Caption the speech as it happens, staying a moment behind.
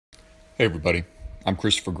Hey everybody, I'm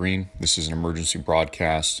Christopher Green. This is an emergency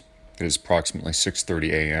broadcast. It is approximately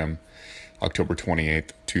 6:30 a.m., October 28th,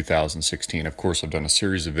 2016. Of course, I've done a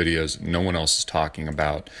series of videos no one else is talking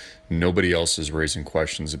about. Nobody else is raising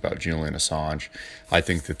questions about Julian Assange. I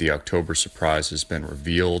think that the October surprise has been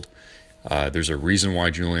revealed. There's a reason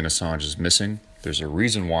why Julian Assange is missing. There's a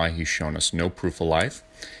reason why he's shown us no proof of life.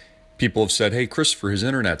 People have said, hey, Christopher, his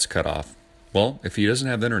internet's cut off. Well, if he doesn't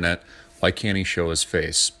have internet, why can't he show his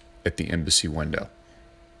face at the embassy window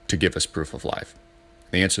to give us proof of life?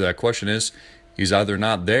 The answer to that question is he's either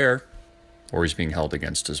not there or he's being held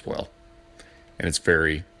against his will. And it's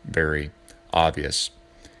very, very obvious.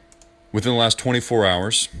 Within the last 24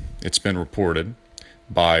 hours, it's been reported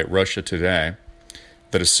by Russia Today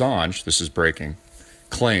that Assange, this is breaking,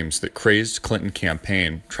 claims that crazed Clinton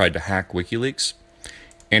campaign tried to hack WikiLeaks.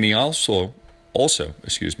 And he also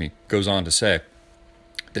goes on to say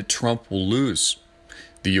that Trump will lose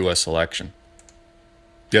the U.S. election.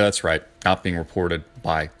 Yeah, that's right. Not being reported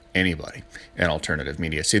by anybody in alternative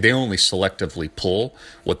media. See, they only selectively pull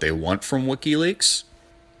what they want from WikiLeaks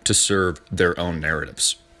to serve their own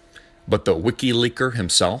narratives. But the WikiLeaker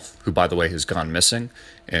himself, who, by the way, has gone missing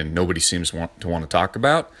and nobody seems to want to talk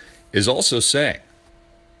about, is also saying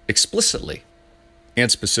explicitly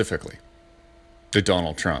and specifically that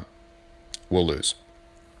Donald Trump will lose.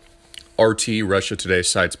 RT, Russia Today,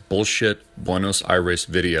 cites bullshit Buenos Aires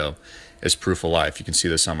video as proof of life. You can see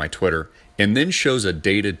this on my Twitter. And then shows a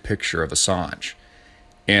dated picture of Assange.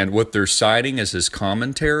 And what they're citing as his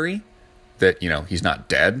commentary, that, he's not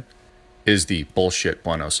dead, is the bullshit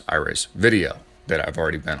Buenos Aires video that I've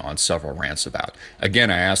already been on several rants about.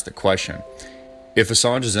 Again, I asked the question, if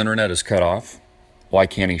Assange's internet is cut off, why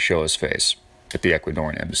can't he show his face at the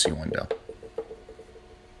Ecuadorian embassy window?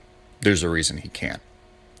 There's a reason he can't.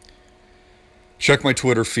 Check my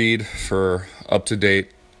Twitter feed for up-to-date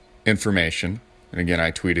information. And again,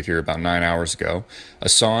 I tweeted here about 9 hours ago.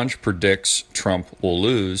 Assange predicts Trump will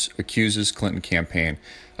lose, accuses Clinton campaign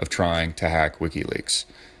of trying to hack WikiLeaks.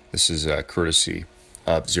 This is courtesy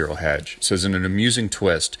of Zero Hedge. It says, in an amusing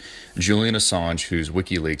twist, Julian Assange, whose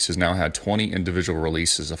WikiLeaks has now had 20 individual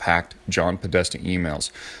releases of hacked John Podesta emails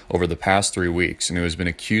over the past 3 weeks, and who has been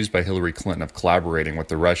accused by Hillary Clinton of collaborating with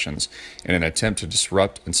the Russians in an attempt to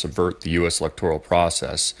disrupt and subvert the U.S. electoral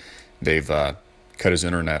process. They've cut his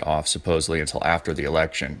internet off supposedly until after the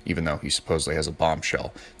election, even though he supposedly has a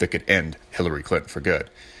bombshell that could end Hillary Clinton for good.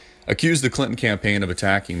 Accused the Clinton campaign of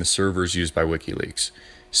attacking the servers used by WikiLeaks.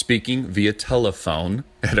 Speaking via telephone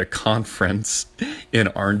at a conference in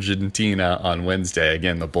Argentina on Wednesday,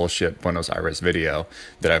 again, the bullshit Buenos Aires video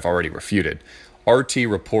that I've already refuted, RT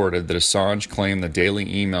reported that Assange claimed the daily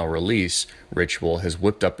email release ritual has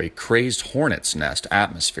whipped up a crazed hornet's nest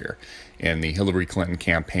atmosphere in the Hillary Clinton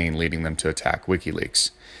campaign, leading them to attack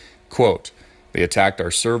WikiLeaks. Quote, they attacked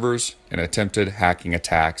our servers and attempted hacking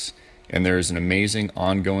attacks, and there is an amazing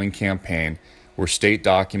ongoing campaign where state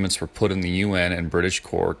documents were put in the UN and British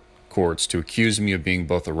courts to accuse me of being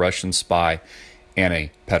both a Russian spy and a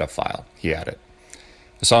pedophile, he added.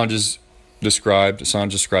 Assange described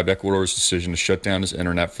Ecuador's decision to shut down his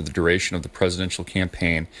internet for the duration of the presidential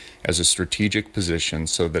campaign as a strategic position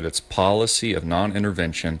so that its policy of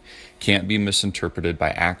non-intervention can't be misinterpreted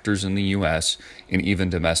by actors in the U.S. and even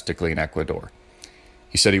domestically in Ecuador.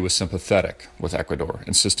 He said he was sympathetic with Ecuador,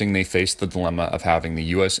 insisting they face the dilemma of having the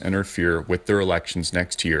U.S. interfere with their elections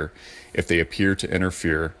next year if they appear to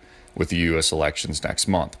interfere with the U.S. elections next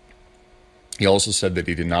month. He also said that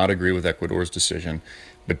he did not agree with Ecuador's decision,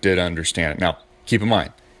 but did understand it. Now, keep in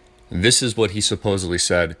mind, this is what he supposedly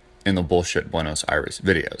said in the bullshit Buenos Aires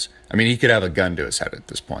videos. I mean, he could have a gun to his head at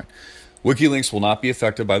this point. WikiLeaks will not be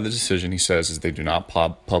affected by the decision, he says, as they do not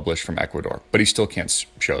publish from Ecuador, but he still can't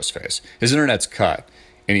show his face. His internet's cut,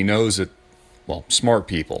 and he knows that, smart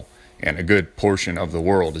people and a good portion of the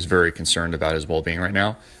world is very concerned about his well-being right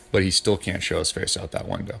now, but he still can't show his face out that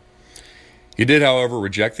window. He did, however,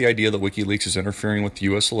 reject the idea that WikiLeaks is interfering with the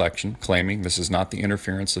U.S. election, claiming this is not the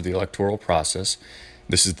interference of the electoral process.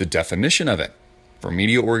 This is the definition of it for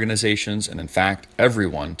media organizations and, in fact,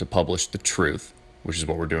 everyone to publish the truth, which is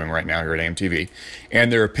what we're doing right now here at AMTV,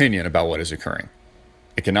 and their opinion about what is occurring.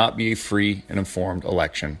 It cannot be a free and informed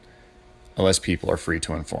election unless people are free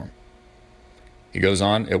to inform. He goes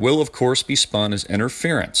on, it will, of course, be spun as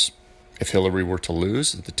interference. If Hillary were to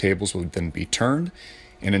lose, the tables would then be turned,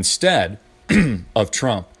 and instead of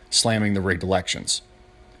Trump slamming the rigged elections,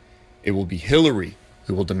 it will be Hillary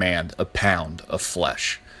who will demand a pound of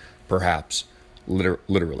flesh, perhaps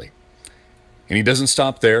literally. And he doesn't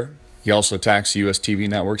stop there. He also attacks U.S. TV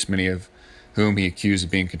networks, many of whom he accused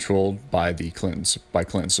of being controlled by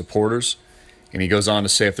Clinton supporters. And he goes on to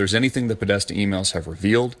say if there's anything the Podesta emails have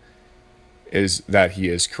revealed is that he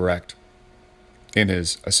is correct in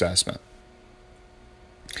his assessment.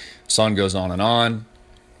 Assange goes on and on.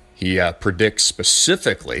 He predicts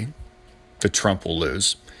specifically that Trump will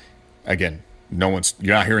lose. Again, you're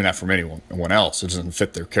not hearing that from anyone else. It doesn't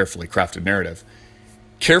fit their carefully crafted narrative.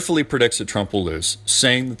 Carefully predicts that Trump will lose,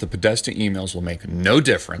 saying that the Podesta emails will make no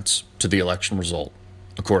difference to the election result,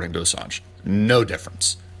 according to Assange. No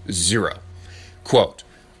difference. Zero. Quote,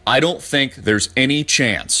 I don't think there's any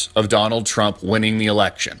chance of Donald Trump winning the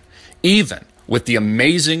election, even with the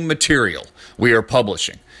amazing material we are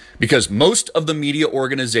publishing, because most of the media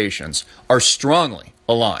organizations are strongly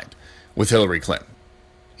aligned with Hillary Clinton.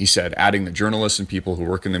 He said, adding that journalists and people who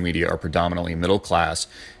work in the media are predominantly middle class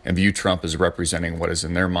and view Trump as representing what is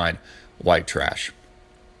in their mind white trash.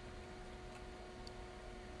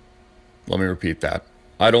 Let me repeat that.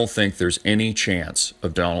 I don't think there's any chance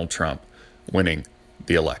of Donald Trump winning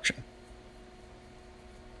the election.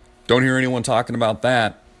 Don't hear anyone talking about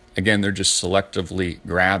that. Again, they're just selectively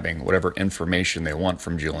grabbing whatever information they want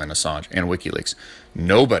from Julian Assange and WikiLeaks.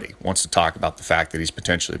 Nobody wants to talk about the fact that he's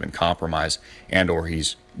potentially been compromised and or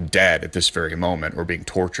he's dead at this very moment or being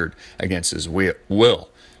tortured against his will.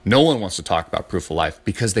 No one wants to talk about proof of life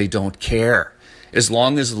because they don't care. As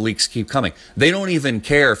long as the leaks keep coming. They don't even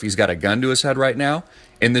care if he's got a gun to his head right now,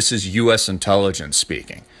 and this is U.S. intelligence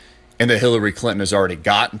speaking, and that Hillary Clinton has already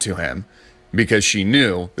gotten to him because she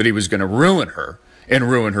knew that he was going to ruin her and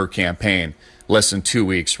ruin her campaign less than 2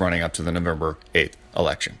 weeks running up to the November 8th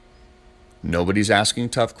election. Nobody's asking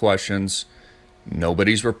tough questions.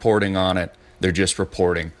 Nobody's reporting on it. They're just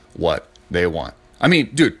reporting what they want. I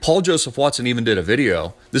mean, dude, Paul Joseph Watson even did a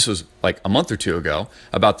video, this was like a month or two ago,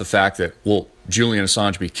 about the fact that, will Julian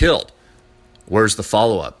Assange be killed? Where's the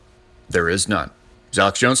follow-up? There is none. Is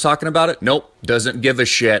Alex Jones talking about it? Nope, doesn't give a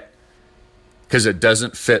shit, because it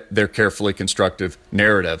doesn't fit their carefully constructed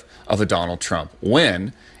narrative of a Donald Trump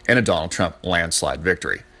win and a Donald Trump landslide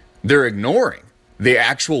victory. They're ignoring the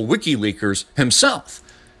actual WikiLeakers himself,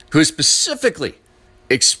 who is specifically,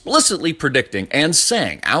 explicitly predicting and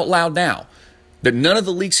saying out loud now that none of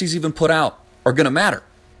the leaks he's even put out are going to matter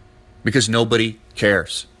because nobody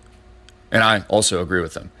cares. And I also agree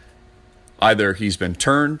with him. Either he's been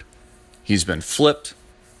turned, he's been flipped,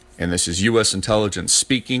 and this is U.S. intelligence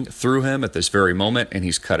speaking through him at this very moment, and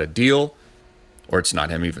he's cut a deal, or it's not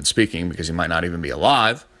him even speaking because he might not even be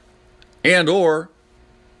alive, and or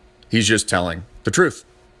he's just telling the truth.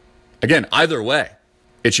 Again, either way,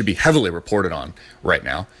 it should be heavily reported on right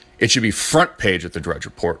now. It should be front page at the Drudge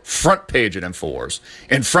Report, front page at InfoWars,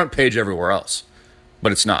 and front page everywhere else.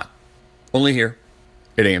 But it's not. Only here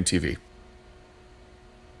at AMTV.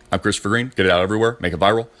 I'm Christopher Green. Get it out everywhere. Make it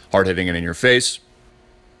viral. Hard-hitting it in your face.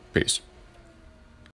 Peace.